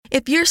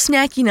If you're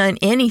snacking on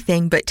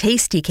anything but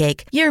Tasty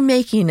Cake, you're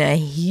making a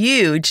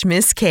huge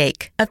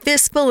mistake. A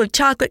fistful of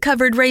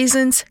chocolate-covered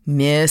raisins?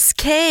 Miss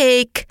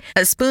Cake.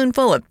 A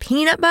spoonful of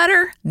peanut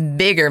butter?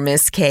 Bigger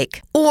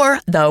mistake.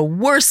 Or the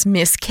worst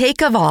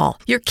mistake of all,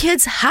 your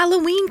kid's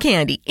Halloween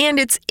candy, and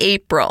it's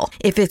April.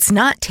 If it's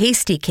not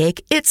Tasty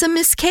Cake, it's a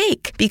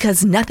mistake,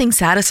 because nothing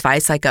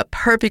satisfies like a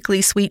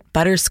perfectly sweet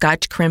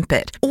butterscotch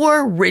crimpet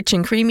or rich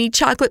and creamy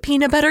chocolate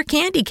peanut butter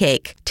candy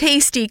cake.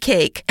 Tasty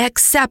Cake.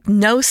 Accept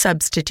no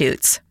substitutes.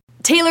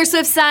 Taylor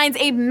Swift signs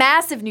a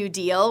massive new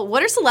deal.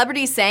 What are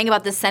celebrities saying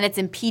about the Senate's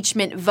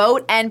impeachment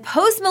vote? And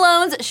Post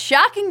Malone's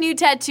shocking new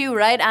tattoo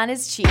right on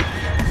his cheek.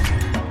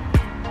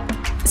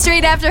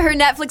 Straight after her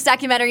Netflix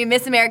documentary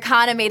Miss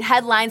Americana made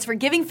headlines for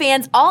giving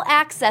fans all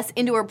access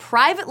into her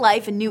private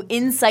life and new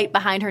insight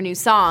behind her new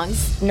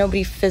songs.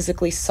 Nobody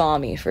physically saw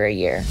me for a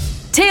year.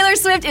 Taylor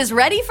Swift is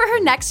ready for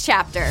her next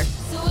chapter.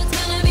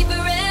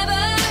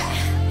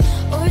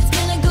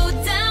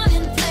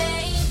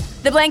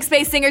 The Blank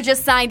Space singer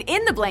just signed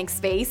In the Blank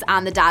Space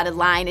on the dotted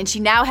line, and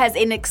she now has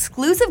an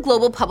exclusive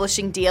global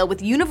publishing deal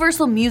with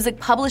Universal Music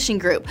Publishing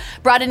Group,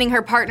 broadening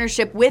her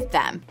partnership with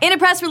them. In a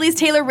press release,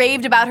 Taylor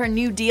raved about her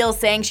new deal,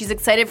 saying she's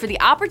excited for the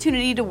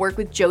opportunity to work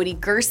with Jody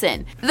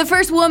Gerson, the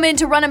first woman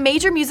to run a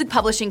major music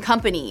publishing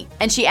company.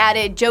 And she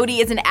added,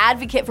 Jody is an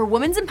advocate for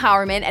women's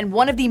empowerment and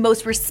one of the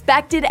most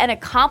respected and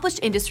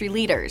accomplished industry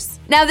leaders.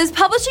 Now, this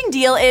publishing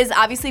deal is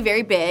obviously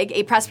very big.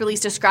 A press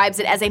release describes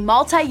it as a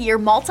multi-year,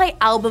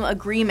 multi-album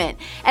agreement.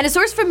 And a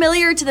source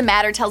familiar to the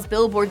matter tells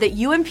Billboard that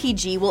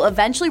UMPG will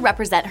eventually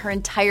represent her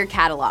entire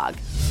catalog.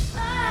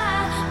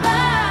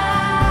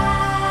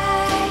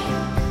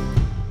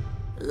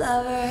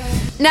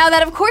 Now,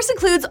 that of course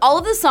includes all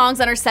of the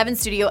songs on her 7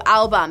 studio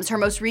albums, her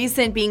most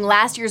recent being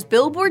last year's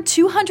Billboard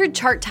 200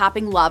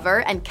 chart-topping Lover,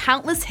 and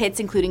countless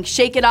hits including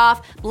Shake It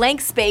Off,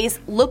 Blank Space,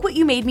 Look What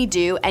You Made Me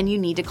Do, and You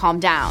Need to Calm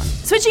Down.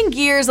 Switching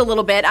gears a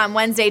little bit, on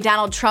Wednesday,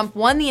 Donald Trump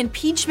won the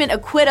impeachment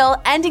acquittal,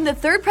 ending the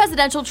 3rd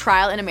presidential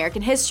trial in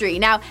American history.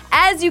 Now,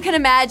 as you can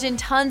imagine,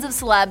 tons of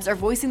celebs are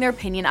voicing their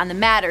opinion on the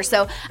matter,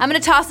 so I'm going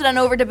to toss it on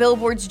over to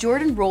Billboard's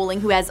Jordan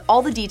Rolling, who has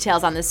all the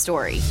details on this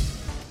story.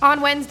 On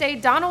Wednesday,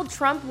 Donald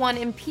Trump won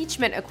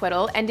impeachment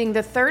acquittal, ending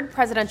the 3rd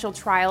presidential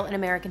trial in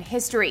American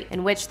history,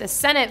 in which the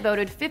Senate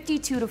voted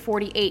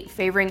 52-48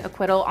 favoring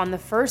acquittal on the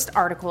first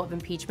article of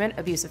impeachment,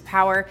 abuse of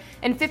power,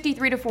 and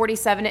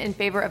 53-47 in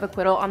favor of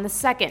acquittal on the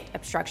second,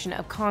 obstruction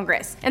of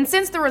Congress. And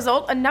since the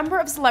result, a number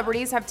of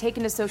celebrities have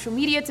taken to social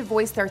media to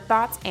voice their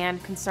thoughts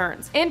and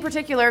concerns. In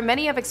particular,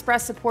 many have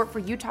expressed support for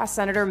Utah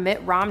Senator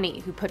Mitt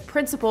Romney, who put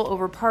principle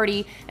over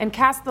party and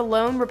cast the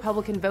lone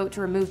Republican vote to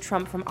remove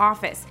Trump from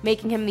office,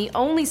 making him the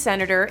only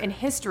senator in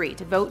history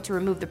to vote to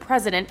remove the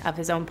president of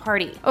his own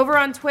party. Over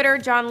on Twitter,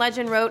 John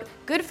Legend wrote,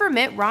 "Good for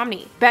Mitt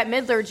Romney." Bette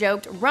Midler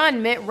joked,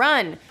 "Run, Mitt,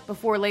 run,"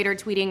 before later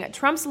tweeting,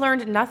 "Trump's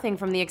learned nothing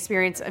from the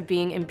experience of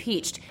being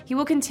impeached. He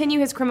will continue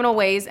his criminal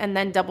ways and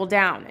then double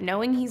down,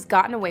 knowing he's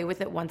gotten away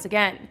with it once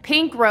again."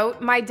 Pink wrote,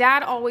 "My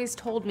dad always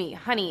told me,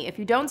 honey, if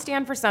you don't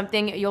stand for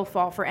something, you'll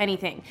fall for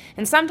anything.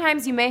 And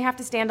sometimes you may have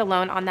to stand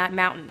alone on that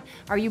mountain.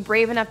 Are you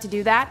brave enough to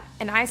do that?"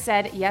 And I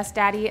said, "Yes,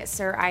 Daddy,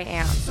 sir, I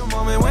am."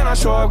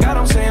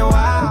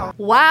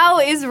 Wow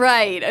is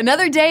right.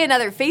 Another day,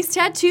 another face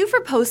tattoo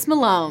for Post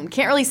Malone.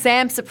 Can't really say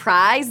I'm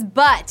surprised,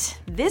 but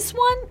this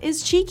one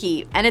is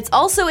cheeky, and it's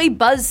also a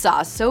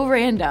buzzsaw, so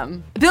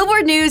random.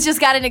 Billboard News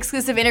just got an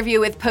exclusive interview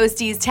with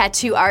Posty's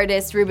tattoo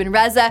artist, Ruben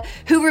Reza,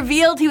 who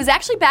revealed he was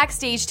actually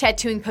backstage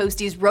tattooing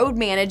Posty's road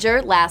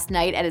manager last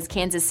night at his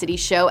Kansas City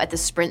show at the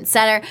Sprint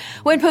Center,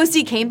 when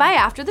Posty came by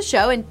after the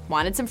show and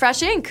wanted some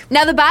fresh ink.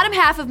 Now, the bottom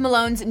half of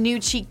Malone's new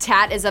cheek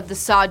tat is of the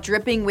saw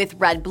dripping with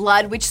red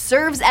blood, which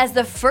serves as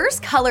the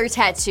first color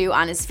tattoo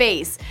on his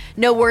face.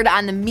 No word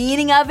on the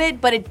meaning of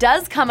it, but it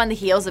does come on the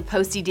heels of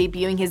Posty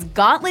debuting his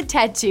gauntlet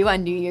tattoo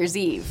on New Year's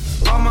Eve.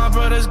 All my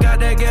brothers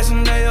got that gas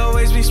and they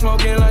always be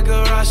smoking like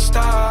a rock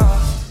star.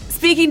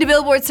 Speaking to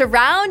Billboard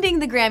surrounding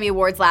the Grammy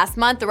Awards last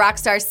month, the rock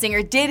star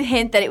singer did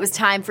hint that it was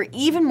time for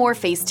even more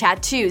face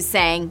tattoos,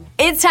 saying,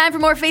 "It's time for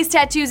more face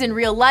tattoos in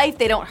real life.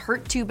 They don't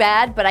hurt too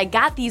bad, but I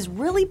got these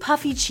really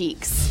puffy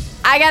cheeks."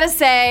 I gotta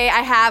say,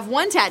 I have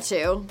one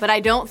tattoo, but I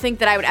don't think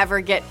that I would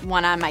ever get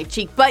one on my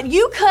cheek. But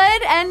you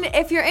could, and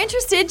if you're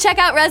interested, check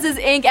out Reza's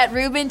ink at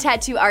Ruben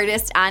Tattoo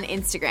Artist on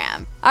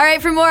Instagram. All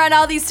right, for more on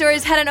all these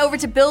stories, head on over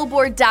to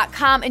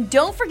Billboard.com, and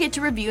don't forget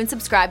to review and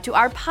subscribe to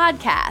our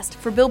podcast.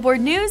 For Billboard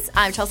News,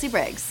 I'm Chelsea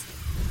Briggs.